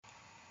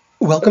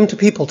Welcome to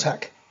People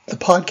Tech, the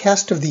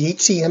podcast of the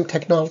HCM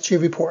Technology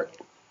Report.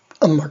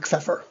 I'm Mark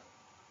Pfeffer.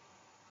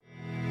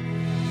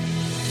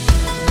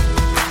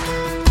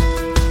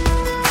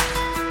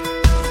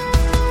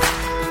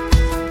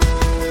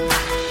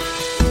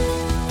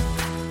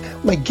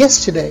 My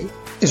guest today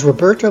is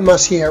Roberto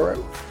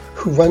Masiero,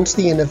 who runs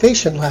the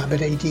Innovation Lab at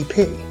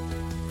ADP.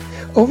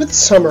 Over the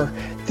summer,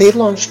 they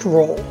launched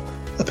Roll,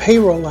 a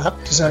payroll app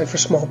designed for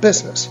small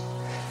business.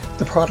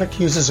 The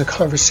product uses a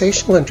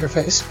conversational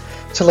interface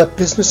to let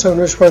business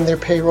owners run their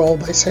payroll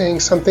by saying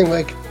something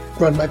like,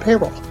 "Run my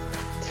payroll."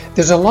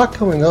 There's a lot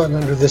going on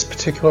under this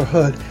particular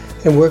hood,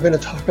 and we're going to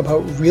talk about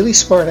really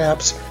smart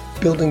apps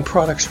building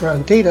products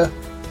around data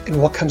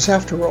and what comes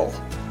after Roll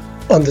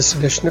on this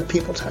edition of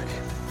People Tech.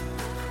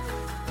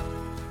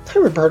 Hi,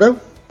 Roberto.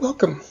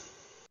 Welcome.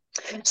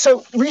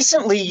 So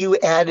recently you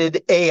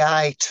added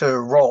AI to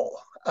Roll,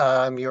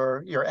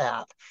 your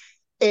app,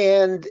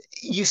 and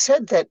you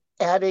said that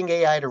adding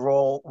AI to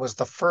Roll was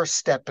the first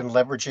step in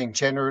leveraging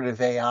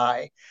generative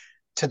AI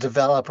to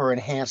develop or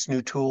enhance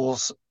new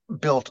tools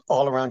built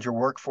all around your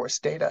workforce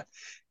data.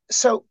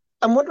 So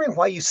I'm wondering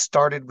why you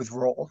started with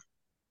Roll.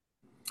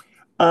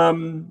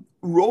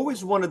 Roll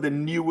is one of the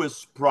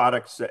newest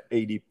products at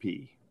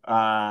ADP.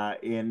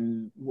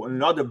 And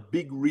another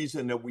big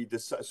reason that we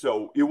decided,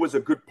 so it was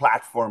a good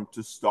platform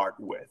to start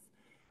with.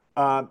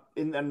 And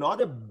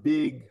another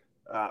big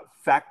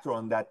factor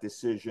on that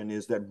decision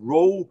is that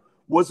Roll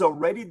was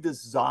already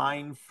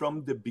designed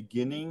from the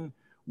beginning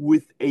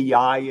with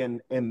AI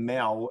and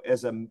ML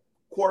as a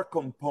core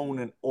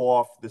component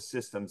of the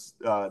system's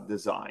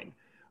design.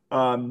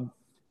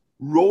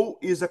 Roll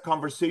is a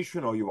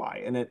conversational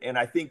UI, and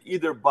I think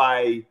either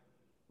by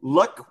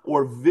luck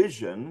or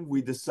vision,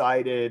 we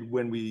decided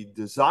when we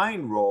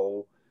designed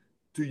Roll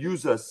to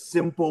use a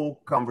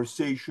simple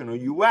conversational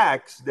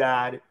UX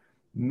that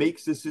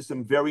makes the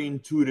system very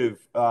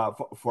intuitive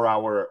for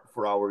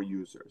our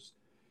users.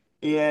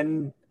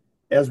 And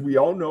as we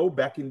all know,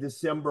 back in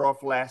December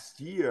of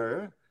last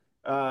year,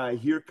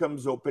 here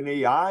comes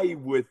OpenAI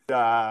with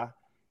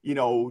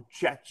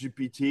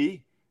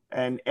ChatGPT,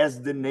 and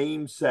as the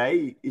name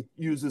say, it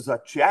uses a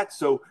chat.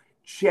 So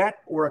chat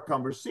or a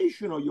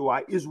conversational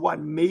UI is what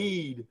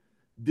made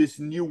this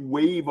new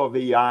wave of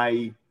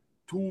AI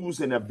tools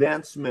and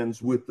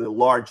advancements with the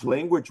large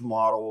language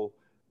model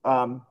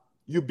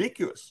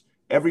ubiquitous.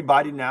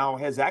 Everybody now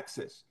has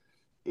access.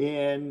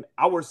 And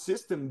our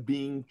system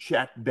being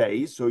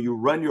chat-based, so you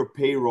run your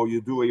payroll,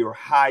 you do your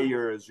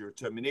hires, your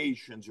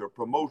terminations, your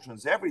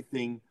promotions,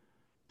 everything,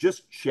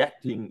 just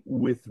chatting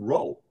with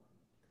Roll.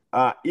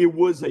 It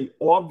was an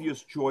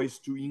obvious choice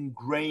to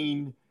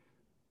ingrain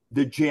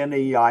the Gen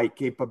AI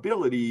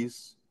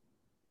capabilities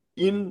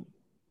in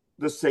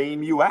the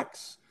same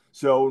UX.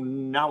 So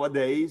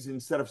nowadays,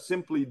 instead of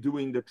simply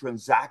doing the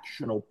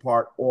transactional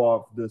part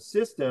of the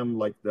system,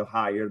 like the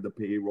hire, the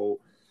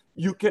payroll,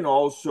 you can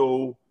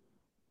also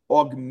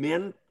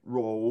augment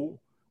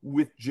Roll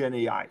with Gen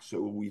AI.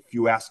 So if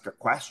you ask a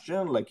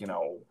question like,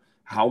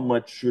 how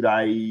much should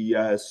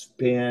I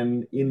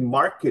spend in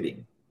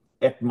marketing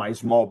at my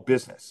small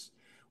business?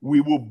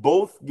 We will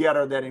both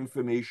gather that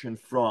information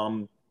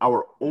from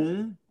our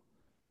own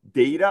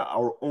data,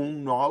 our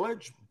own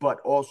knowledge, but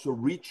also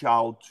reach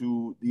out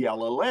to the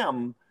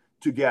LLM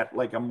to get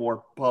like a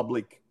more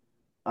public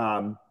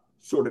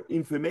sort of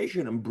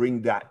information and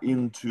bring that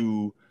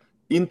into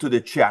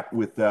the chat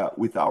with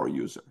our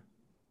user.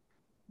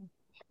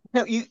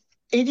 Now,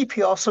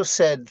 ADP also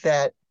said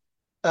that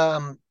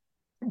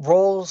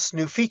Roll's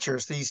new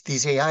features,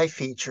 these AI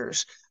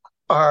features,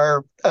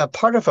 are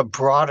part of a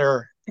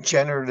broader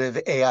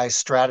generative AI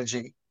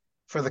strategy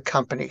for the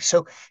company.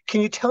 So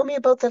can you tell me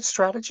about that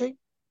strategy?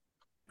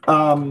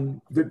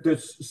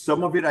 There's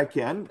some of it I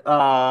can.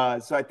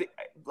 So I think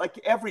like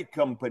every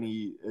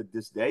company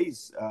these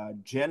days,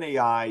 Gen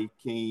AI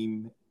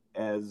came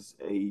as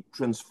a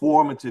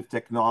transformative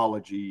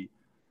technology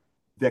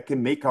that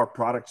can make our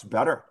products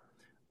better.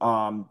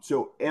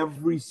 So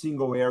every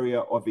single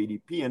area of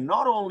ADP, and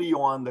not only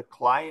on the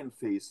client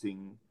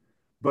facing,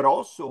 but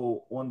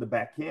also on the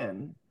back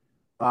end,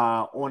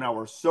 on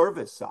our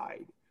service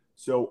side.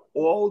 So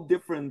all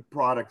different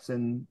products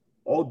and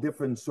all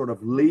different sort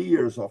of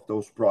layers of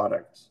those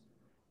products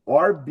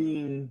are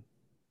being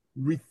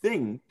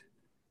rethinked.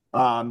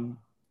 And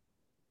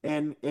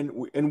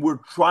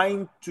we're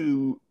trying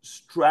to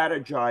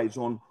strategize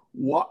on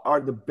what are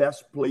the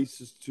best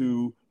places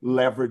to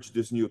leverage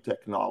this new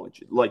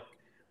technology. Like,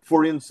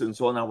 for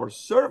instance, on our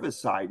service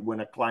side,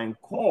 when a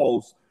client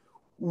calls,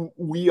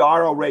 we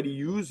are already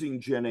using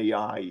Gen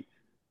AI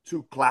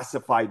to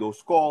classify those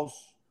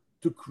calls,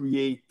 to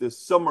create the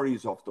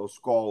summaries of those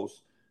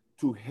calls,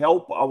 to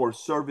help our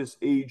service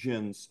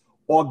agents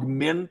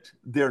augment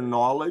their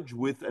knowledge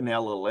with an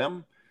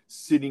LLM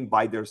sitting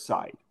by their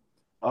side.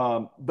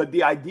 But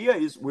the idea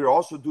is we're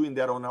also doing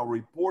that on our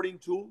reporting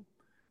tool,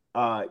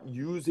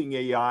 using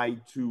AI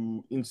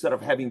to, instead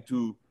of having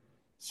to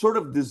sort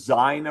of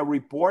design a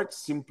report,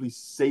 simply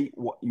say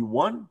what you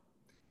want,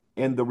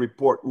 and the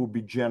report will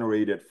be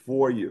generated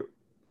for you.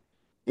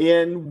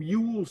 And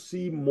you will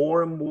see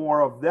more and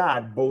more of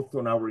that, both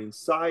on our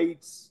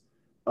insights.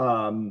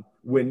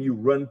 When you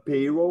run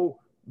payroll,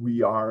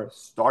 we are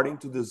starting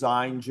to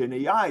design Gen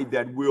AI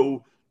that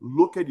will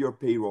look at your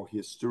payroll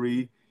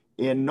history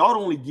and not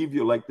only give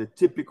you like the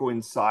typical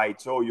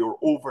insights, oh, your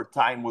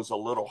overtime was a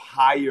little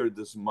higher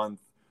this month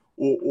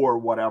or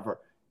whatever.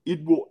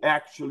 It will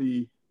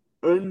actually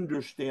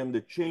understand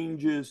the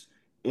changes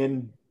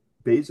and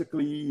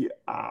basically,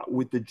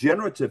 with the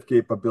generative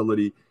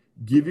capability,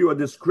 give you a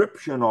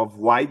description of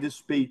why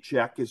this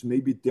paycheck is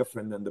maybe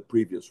different than the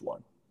previous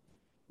one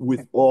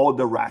with all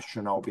the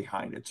rationale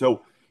behind it.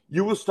 So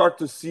you will start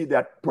to see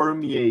that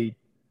permeate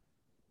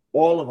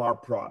all of our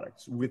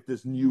products with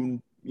this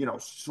new,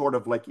 sort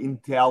of like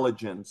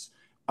intelligence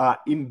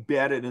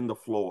embedded in the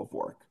flow of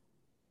work.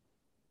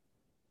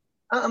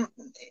 Um,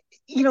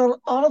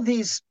 all of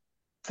these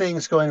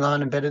things going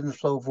on embedded in the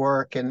flow of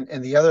work and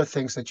the other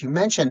things that you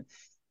mentioned,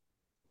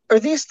 are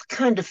these the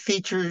kind of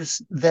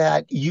features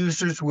that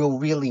users will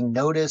really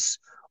notice,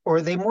 or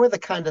are they more the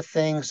kind of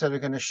things that are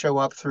going to show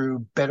up through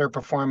better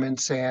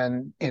performance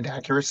and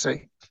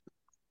accuracy?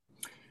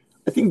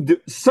 I think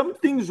some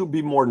things will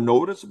be more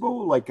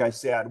noticeable. Like I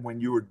said, when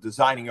you were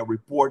designing a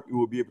report, you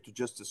will be able to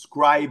just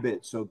describe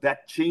it. So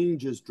that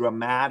changes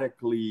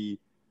dramatically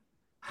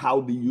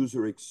how the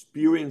user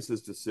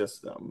experiences the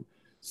system.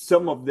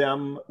 Some of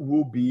them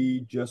will be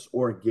just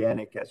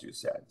organic, as you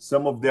said.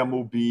 Some of them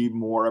will be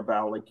more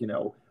about, like,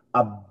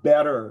 a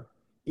better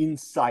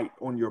insight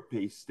on your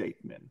pay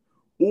statement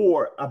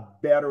or a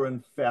better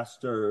and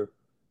faster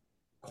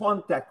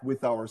contact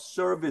with our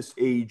service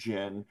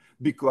agent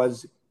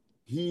because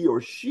he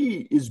or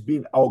she is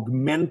being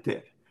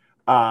augmented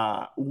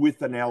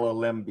with an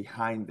LLM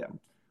behind them.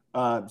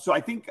 So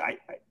I think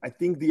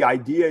the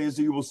idea is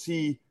that you will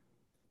see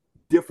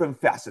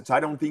different facets. I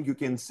don't think you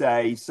can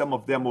say some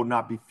of them will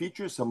not be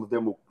features. Some of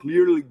them will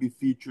clearly be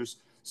features.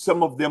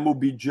 Some of them will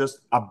be just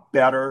a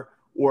better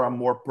or a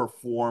more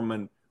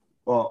performant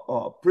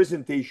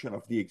presentation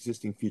of the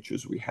existing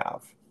features we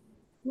have.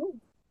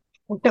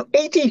 Now,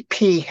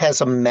 ADP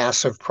has a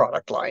massive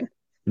product line,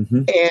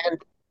 Mm-hmm.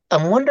 and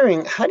I'm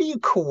wondering, how do you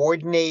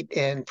coordinate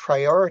and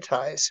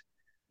prioritize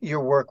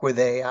your work with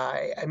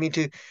AI? I mean,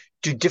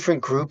 do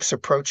different groups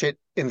approach it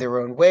in their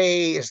own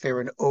way? Is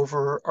there an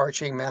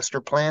overarching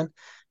master plan?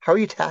 How are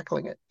you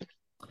tackling it?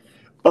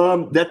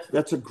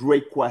 That's a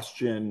great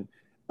question.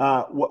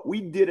 What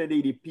we did at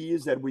ADP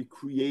is that we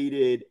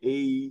created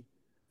a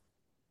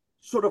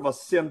sort of a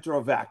center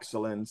of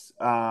excellence,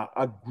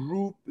 a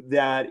group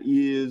that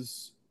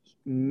is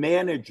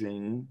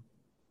managing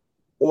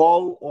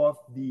all of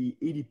the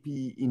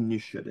ADP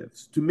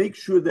initiatives to make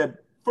sure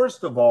that,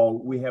 first of all,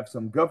 we have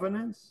some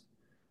governance,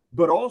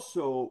 but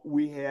also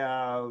we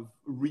have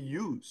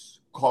reuse,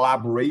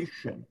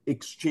 collaboration,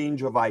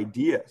 exchange of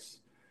ideas.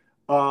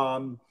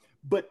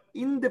 But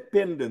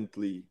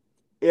independently,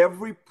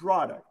 every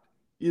product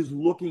is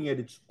looking at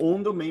its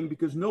own domain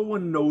because no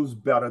one knows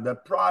better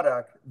that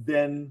product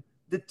than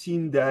the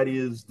team that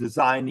is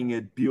designing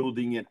it,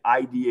 building it,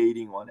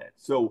 ideating on it.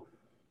 So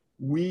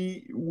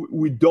we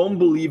don't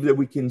believe that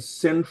we can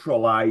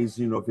centralize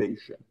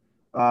innovation.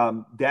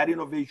 That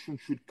innovation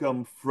should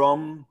come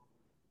from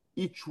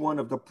each one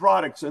of the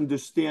products,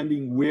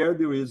 understanding where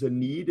there is a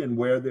need and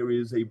where there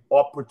is a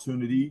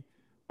opportunity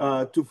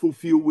to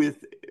fulfill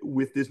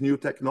with this new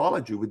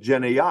technology, with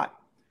Gen AI.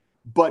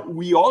 But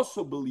we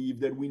also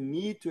believe that we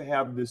need to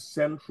have this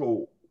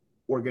central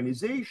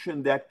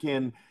organization that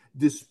can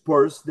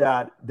disperse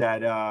that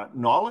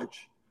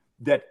knowledge,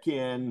 that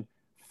can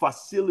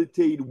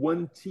facilitate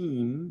one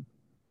team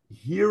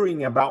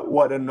hearing about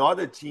what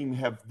another team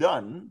have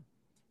done,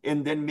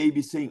 and then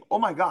maybe saying, "Oh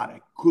my God, I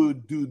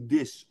could do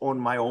this on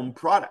my own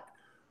product,"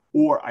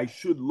 or "I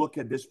should look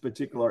at this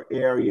particular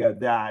area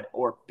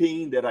or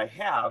pain that I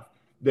have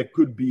that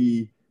could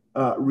be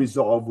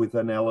resolved with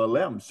an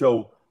LLM."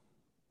 So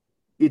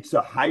it's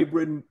a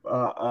hybrid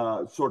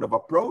sort of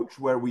approach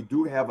where we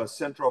do have a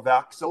center of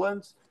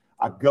excellence,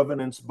 a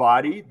governance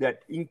body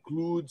that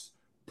includes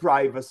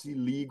privacy,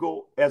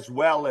 legal, as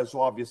well as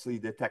obviously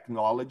the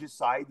technology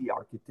side, the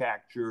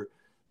architecture,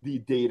 the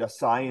data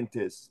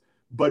scientists.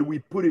 But we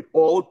put it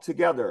all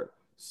together: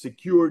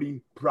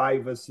 security,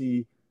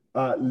 privacy,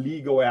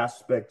 legal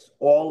aspects,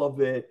 all of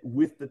it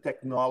with the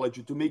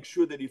technology to make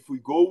sure that if we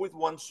go with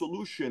one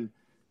solution,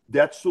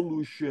 that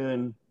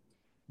solution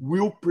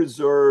will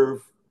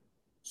preserve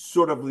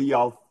sort of the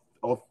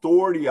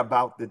authority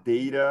about the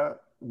data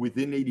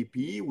within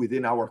ADP,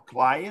 within our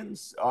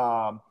clients,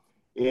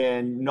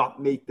 and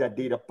not make that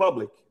data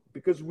public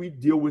because we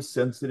deal with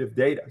sensitive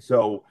data.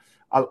 So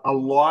a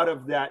lot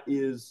of that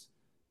is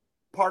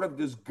part of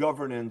this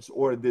governance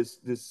or this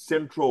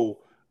central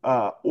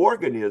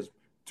organism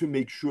to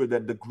make sure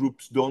that the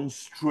groups don't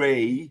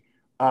stray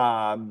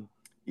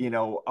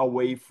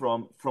away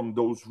from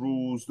those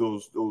rules,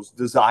 those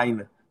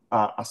design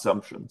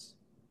assumptions.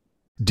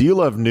 Do you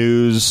love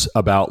news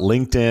about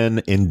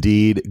LinkedIn,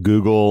 Indeed,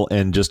 Google,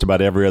 and just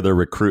about every other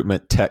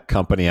recruitment tech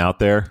company out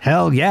there?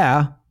 Hell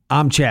yeah.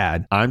 I'm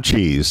Chad. I'm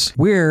Cheese.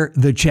 We're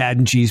the Chad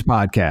and Cheese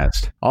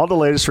Podcast. All the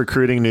latest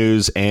recruiting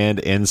news and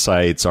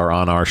insights are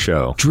on our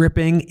show.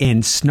 Dripping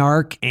in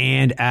snark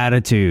and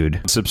attitude.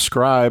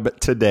 Subscribe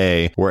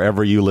today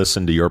wherever you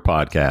listen to your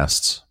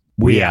podcasts.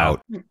 We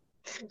out.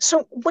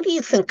 So what do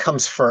you think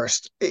comes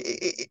first?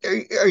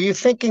 Are you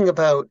thinking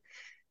about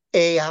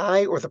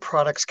AI or the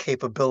product's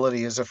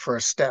capability as a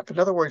first step? In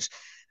other words,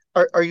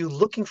 are you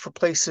looking for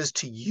places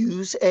to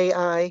use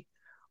AI,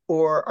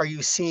 or are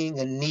you seeing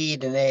a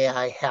need and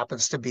AI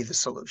happens to be the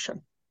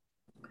solution?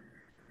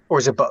 Or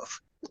is it both?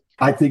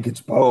 I think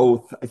it's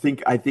both. I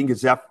think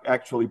it's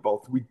actually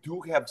both. We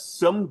do have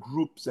some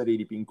groups at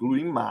ADP,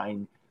 including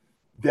mine,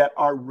 that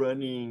are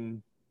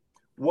running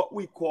what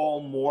we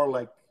call more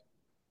like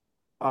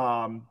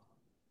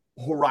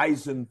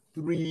Horizon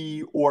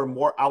 3 or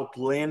more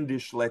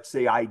outlandish, let's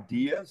say,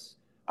 ideas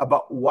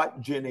about what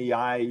Gen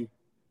AI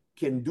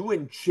can do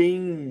and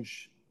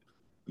change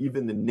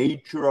even the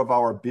nature of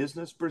our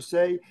business per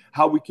se,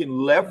 how we can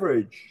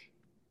leverage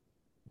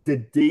the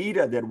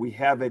data that we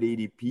have at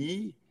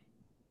ADP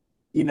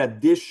in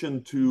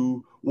addition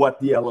to what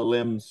the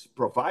LLMs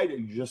provided.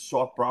 You just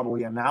saw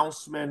probably an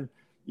announcement,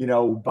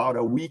 about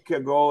a week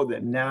ago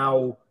that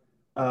now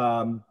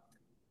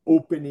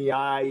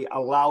OpenAI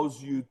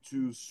allows you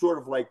to sort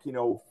of like,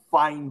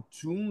 fine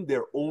tune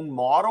their own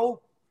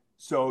model.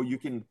 So you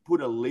can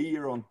put a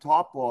layer on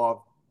top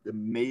of the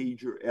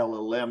major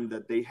LLM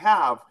that they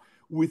have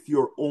with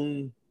your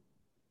own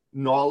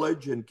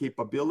knowledge and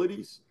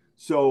capabilities.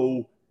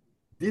 So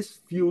this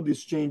field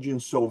is changing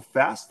so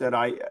fast that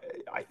I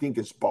think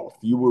it's both.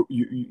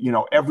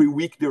 Every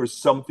week there is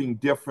something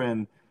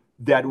different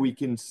that we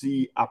can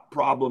see a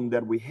problem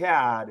that we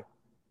had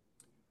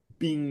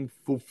being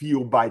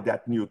fulfilled by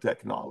that new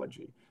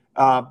technology.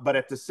 But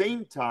at the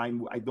same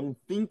time, I don't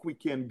think we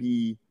can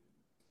be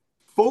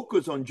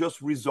focused on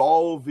just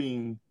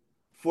resolving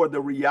for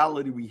the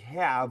reality we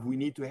have. We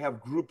need to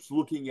have groups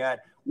looking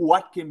at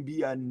what can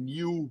be a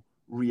new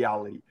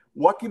reality,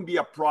 what can be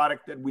a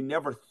product that we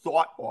never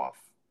thought of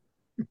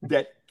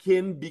that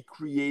can be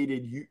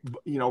created,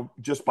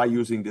 just by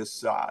using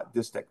this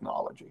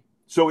technology.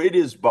 So it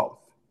is both.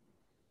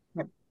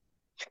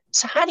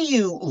 So how do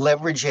you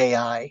leverage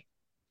AI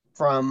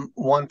from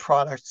one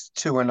product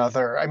to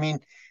another? I mean,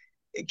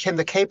 can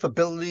the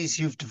capabilities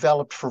you've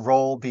developed for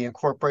Roll be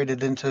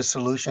incorporated into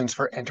solutions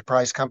for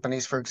enterprise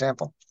companies, for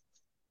example?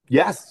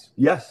 Yes.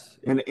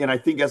 And I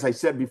think, as I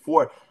said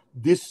before,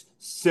 this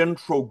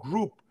central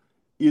group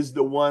is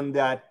the one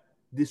that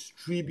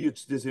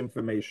distributes this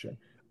information.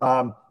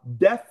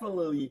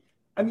 Definitely,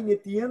 I mean,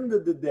 at the end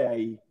of the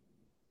day,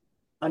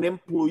 an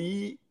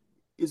employee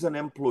is an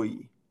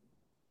employee.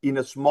 In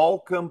a small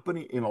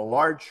company, in a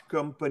large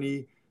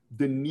company,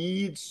 the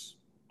needs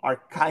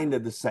are kind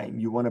of the same.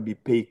 You want to be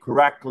paid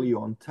correctly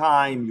on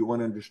time. You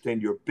want to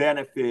understand your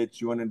benefits.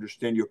 You want to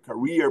understand your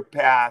career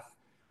path.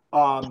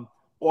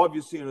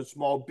 Obviously, in a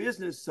small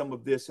business, some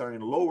of this are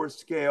in lower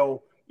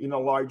scale. In a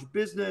large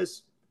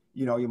business,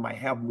 you might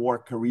have more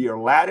career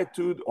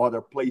latitude,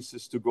 other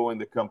places to go in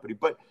the company,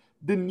 but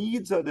the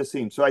needs are the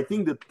same. So I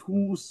think the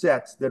tool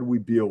sets that we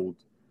build,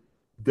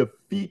 the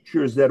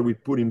features that we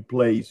put in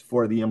place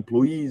for the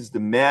employees, the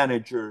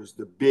managers,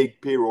 the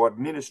big payroll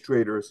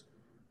administrators,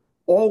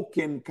 all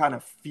can kind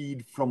of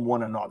feed from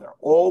one another.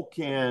 All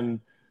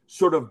can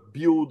sort of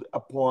build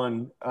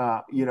upon,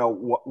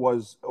 what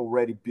was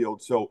already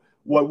built. So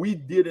what we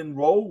did in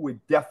Roll,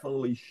 we're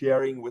definitely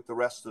sharing with the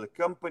rest of the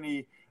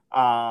company,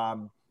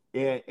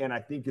 and I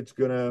think it's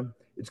gonna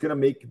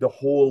make the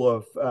whole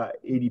of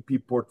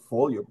ADP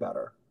portfolio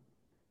better.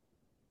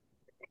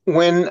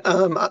 When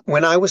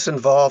I was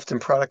involved in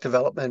product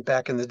development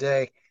back in the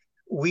day,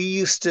 we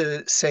used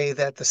to say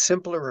that the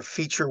simpler a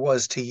feature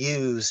was to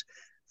use,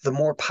 the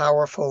more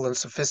powerful and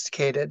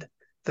sophisticated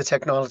the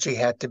technology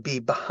had to be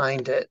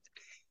behind it.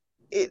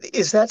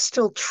 Is that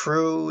still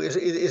true?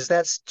 Is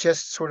that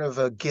just sort of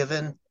a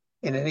given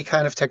in any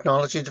kind of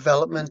technology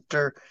development?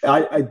 Or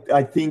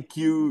I think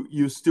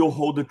you still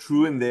hold it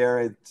true in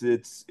there. It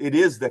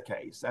is the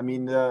case. I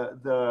mean,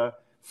 the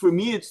for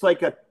me it's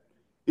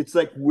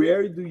like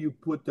where do you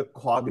put the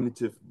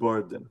cognitive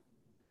burden,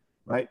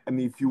 right? I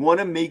mean, if you want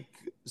to make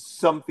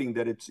something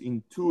that it's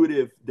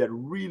intuitive, that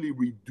really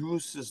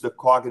reduces the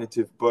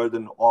cognitive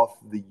burden of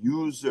the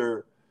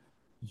user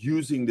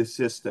using the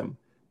system,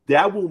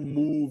 that will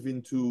move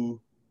into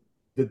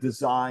the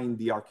design,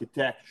 the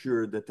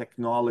architecture, the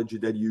technology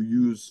that you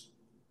use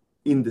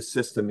in the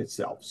system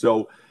itself.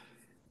 So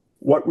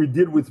what we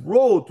did with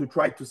Roll to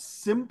try to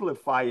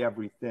simplify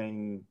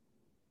everything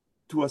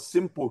to a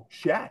simple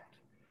chat,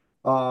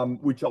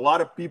 which a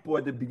lot of people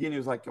at the beginning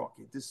was like,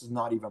 okay, this is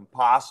not even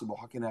possible.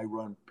 How can I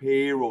run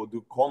payroll,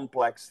 do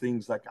complex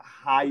things like a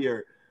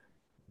hire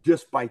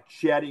just by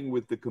chatting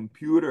with the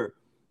computer?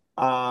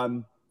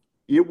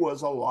 It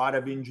was a lot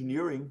of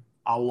engineering,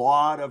 a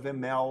lot of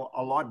ML,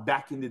 a lot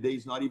back in the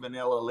days, not even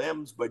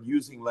LLMs, but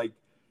using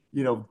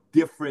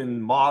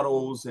different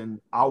models and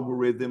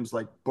algorithms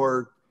like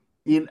BERT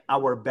in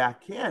our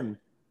back end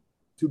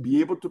to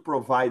be able to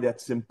provide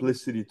that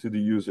simplicity to the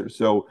user.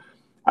 So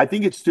I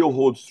think it still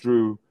holds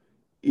true.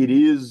 It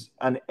is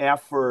an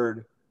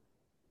effort,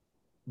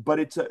 but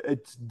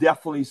it's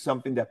definitely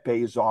something that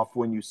pays off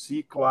when you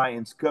see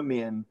clients come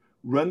in,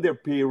 run their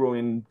payroll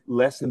in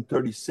less than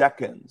 30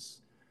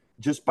 seconds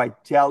just by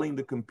telling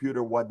the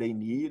computer what they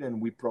need,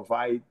 and we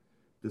provide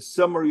the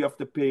summary of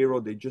the payroll.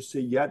 They just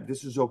say, yeah,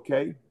 this is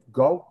okay,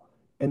 go,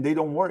 and they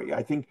don't worry.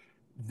 I think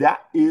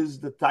that is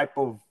the type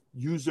of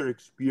user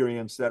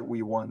experience that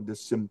we want, the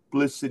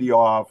simplicity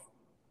of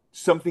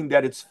something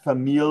that it's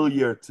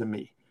familiar to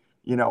me.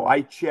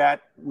 I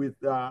chat with,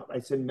 I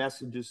send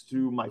messages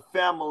to my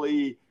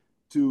family,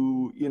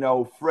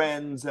 to,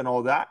 friends and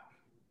all that.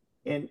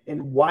 And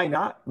why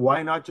not?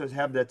 Why not just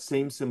have that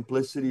same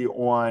simplicity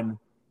on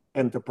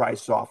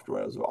enterprise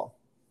software as well?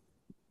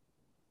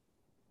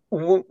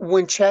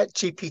 When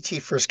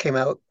ChatGPT first came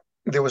out,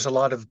 there was a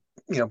lot of,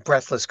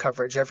 breathless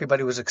coverage.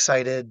 Everybody was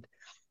excited.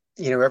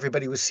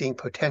 Everybody was seeing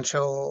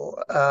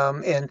potential.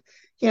 And,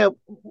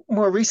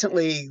 more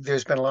recently,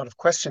 there's been a lot of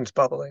questions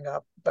bubbling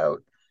up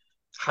about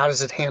how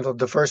does it handle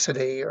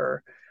diversity,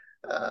 or,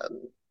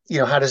 um,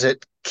 how does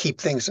it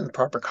keep things in the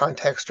proper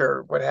context,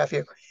 or what have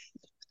you.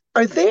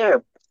 Are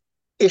there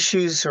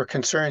issues or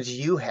concerns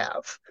you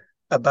have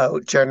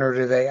about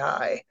generative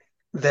AI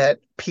that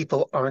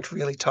people aren't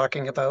really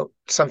talking about,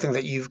 something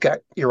that you've got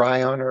your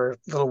eye on or a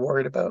little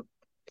worried about?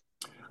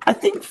 I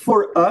think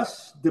for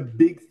us, the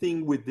big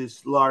thing with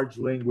these large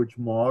language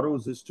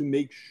models is to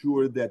make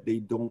sure that they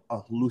don't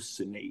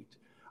hallucinate.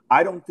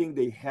 I don't think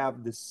they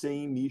have the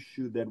same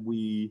issue that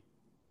we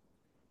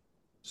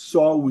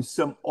saw with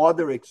some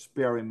other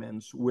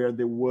experiments where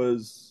there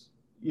was,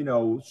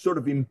 sort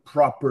of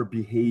improper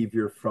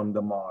behavior from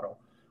the model.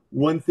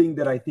 One thing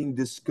that I think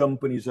these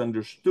companies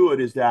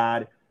understood is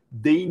that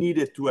they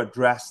needed to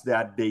address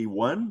that day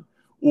one,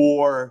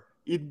 or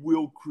it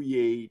will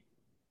create,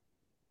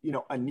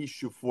 an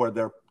issue for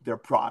their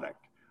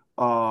product.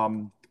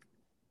 Um,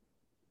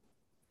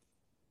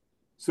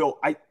 so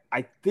I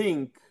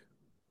think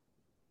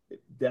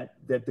that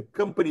the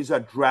companies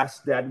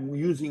address that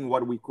using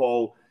what we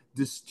call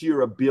the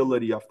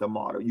steerability of the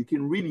model. You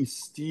can really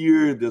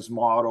steer these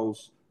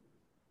models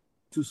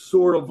to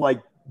sort of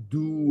like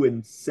do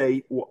and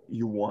say what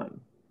you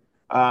want.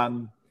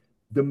 Um,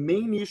 the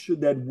main issue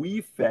that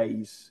we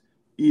face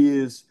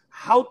is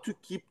how to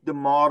keep the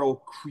model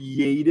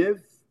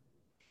creative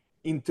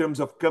in terms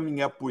of coming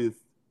up with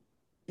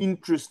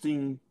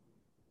interesting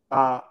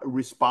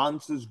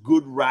responses,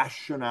 good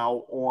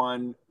rationale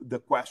on the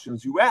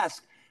questions you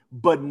ask,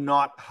 but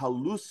not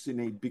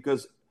hallucinate,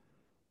 because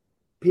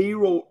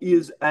payroll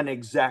is an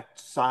exact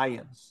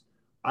science.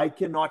 I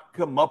cannot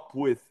come up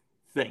with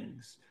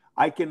things.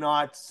 I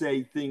cannot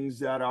say things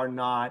that are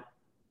not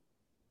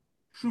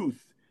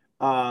truth.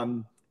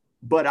 Um,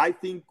 but I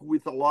think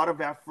with a lot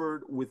of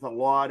effort, with a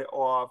lot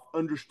of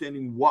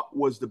understanding what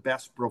was the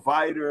best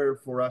provider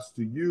for us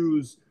to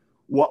use,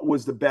 what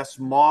was the best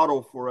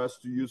model for us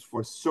to use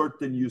for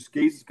certain use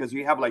cases, because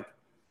you have like,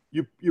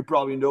 you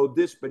probably know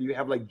this, but you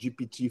have like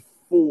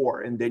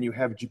GPT-4, and then you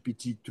have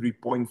GPT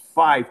 3.5,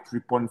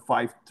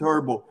 3.5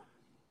 Turbo.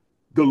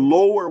 The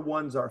lower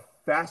ones are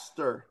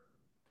faster.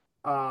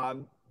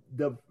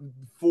 The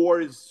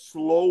 4 is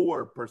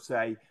slower per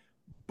se,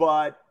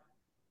 but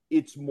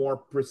it's more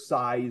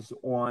precise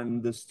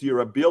on the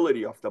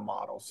steerability of the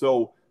model.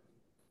 So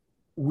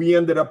we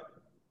ended up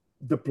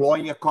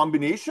deploying a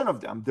combination of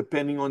them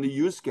depending on the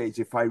use case.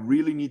 If I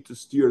really need to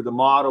steer the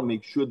model,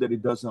 make sure that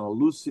it doesn't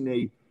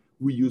hallucinate,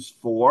 we use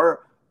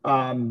 4.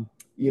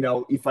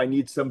 If I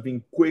need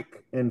something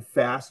quick and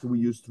fast, we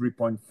use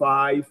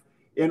 3.5.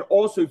 And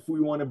also, if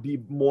we want to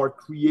be more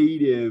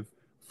creative,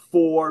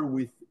 4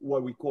 with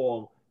what we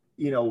call,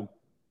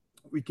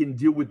 we can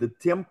deal with the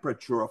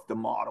temperature of the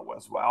model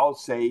as well.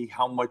 Say,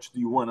 how much do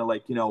you want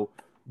to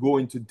go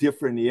into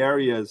different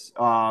areas?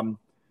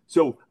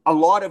 So a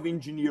lot of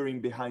engineering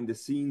behind the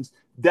scenes.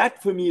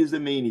 That for me is the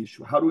main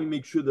issue. How do we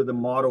make sure that the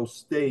models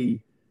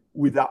stay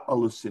without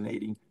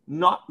hallucinating?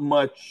 Not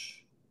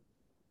much,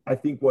 I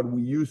think, what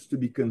we used to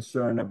be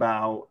concerned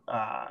about,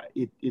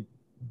 it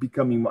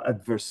becoming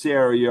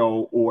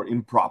adversarial or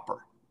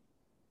improper.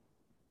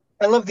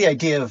 I love the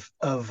idea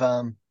of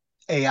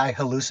AI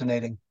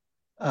hallucinating.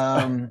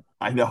 I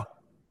know.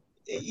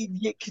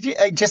 Could you,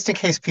 just in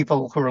case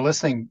people who are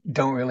listening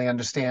don't really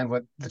understand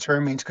what the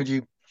term means, could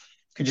you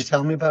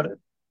tell me about it?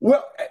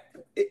 Well,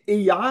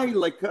 AI,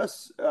 like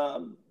us,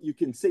 you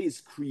can say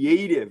is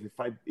creative.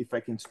 If I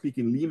can speak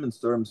in layman's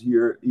terms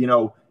here,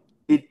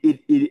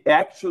 it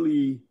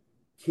actually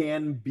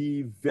can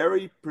be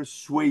very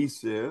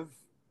persuasive,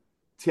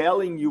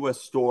 telling you a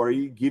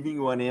story, giving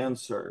you an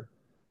answer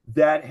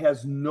that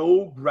has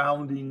no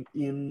grounding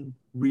in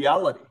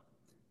reality.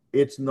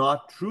 It's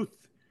not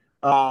truth,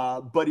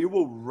 but it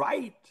will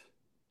write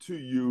to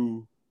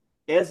you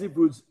as if it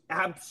was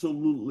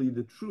absolutely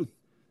the truth.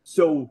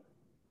 So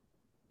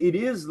it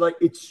is like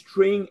it's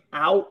trained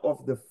out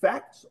of the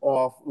facts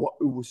of what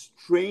it was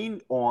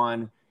trained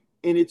on,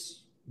 and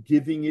it's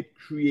giving it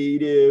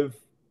creative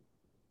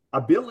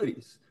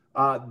abilities.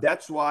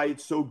 That's why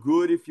it's so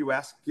good if you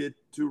ask it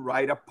to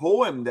write a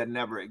poem that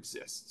never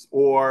exists,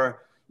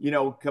 or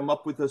come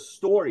up with a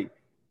story.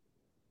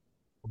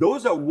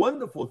 Those are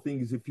wonderful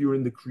things if you're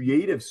in the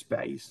creative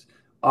space.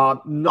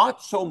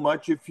 Not so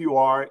much if you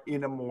are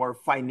in a more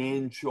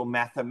financial,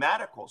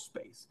 mathematical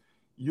space.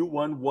 You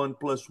want 1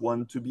 +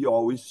 1 to be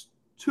always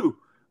 2.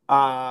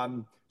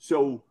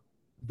 So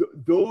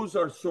those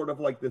are sort of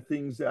like the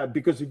things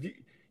because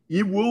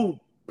it will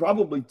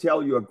probably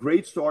tell you a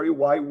great story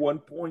why 1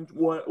 +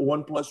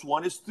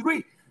 1 is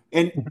 3,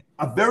 and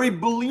a very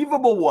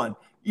believable one.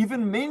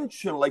 Even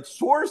mention like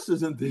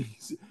sources and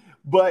things,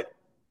 but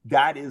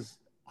that is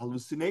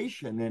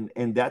hallucination,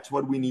 and that's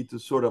what we need to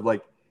sort of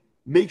like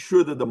make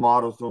sure that the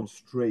models don't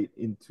stray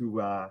into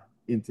that.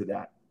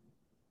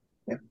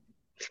 Yeah.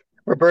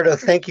 Roberto,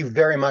 thank you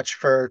very much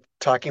for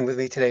talking with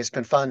me today. It's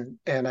been fun,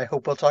 and I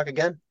hope we'll talk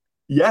again.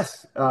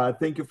 Yes,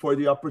 thank you for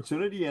the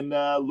opportunity, and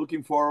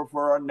looking forward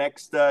for our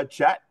next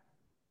chat.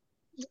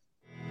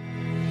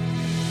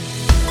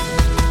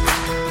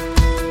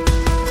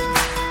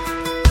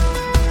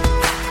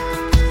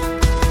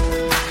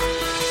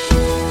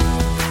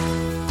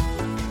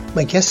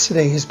 My guest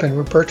today has been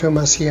Roberto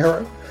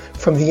Masiero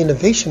from the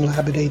Innovation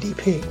Lab at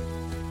ADP.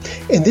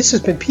 And this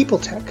has been People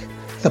Tech,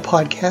 the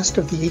podcast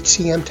of the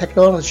HCM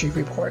Technology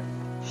Report.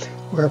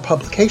 We're a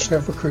publication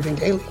of Recruiting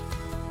Daily.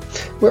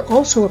 We're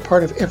also a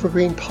part of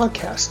Evergreen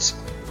Podcasts.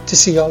 To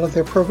see all of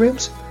their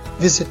programs,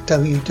 visit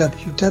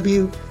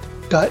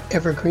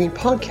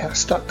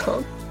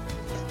www.evergreenpodcast.com.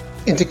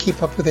 And to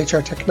keep up with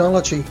HR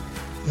technology,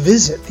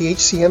 visit the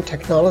HCM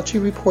Technology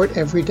Report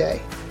every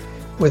day.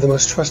 We're the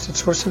most trusted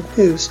source of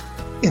news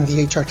in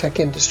the HR tech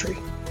industry.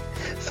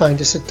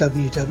 Find us at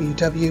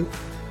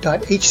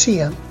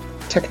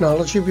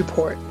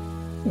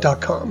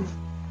www.hcmtechnologyreport.com.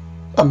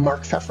 I'm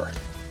Mark Pfeffer.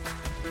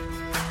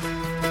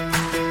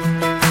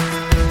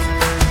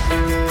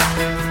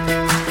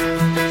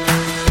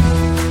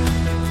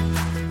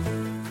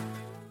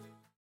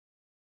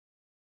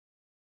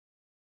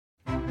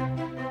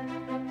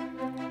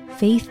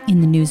 Faith in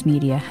the news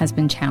media has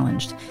been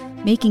challenged,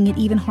 making it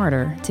even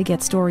harder to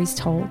get stories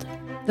told.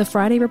 The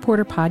Friday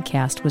Reporter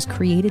podcast was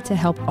created to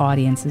help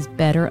audiences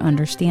better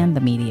understand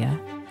the media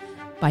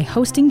by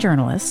hosting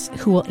journalists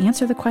who will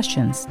answer the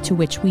questions to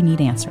which we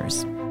need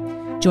answers.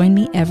 Join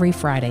me every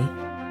Friday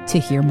to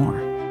hear more.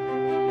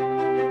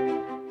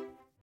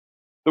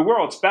 The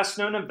world's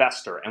best-known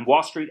investor and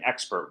Wall Street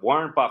expert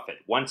Warren Buffett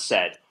once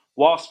said,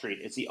 "Wall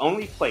Street is the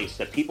only place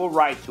that people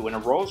ride to in a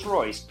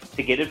Rolls-Royce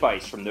to get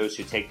advice from those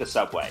who take the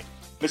subway."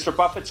 Mr.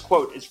 Buffett's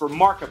quote is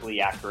remarkably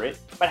accurate,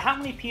 but how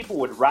many people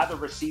would rather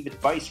receive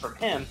advice from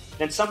him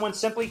than someone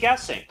simply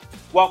guessing?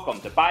 Welcome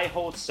to Buy,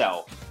 Hold,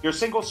 Sell, your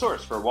single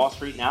source for Wall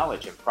Street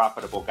knowledge and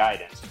profitable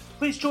guidance.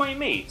 Please join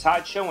me,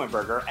 Todd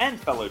Schoenberger, and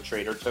fellow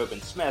trader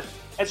Tobin Smith,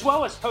 as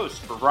well as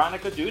host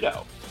Veronica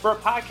Dudo, for a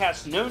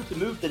podcast known to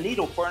move the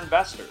needle for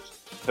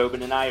investors.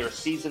 Tobin and I are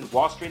seasoned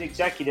Wall Street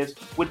executives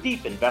with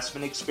deep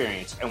investment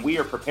experience, and we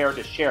are prepared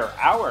to share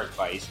our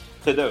advice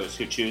to those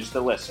who choose to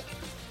listen.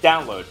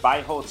 Download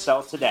Buy, Hold,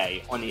 Sell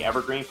today on the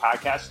Evergreen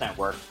Podcast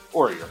Network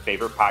or your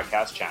favorite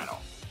podcast channel.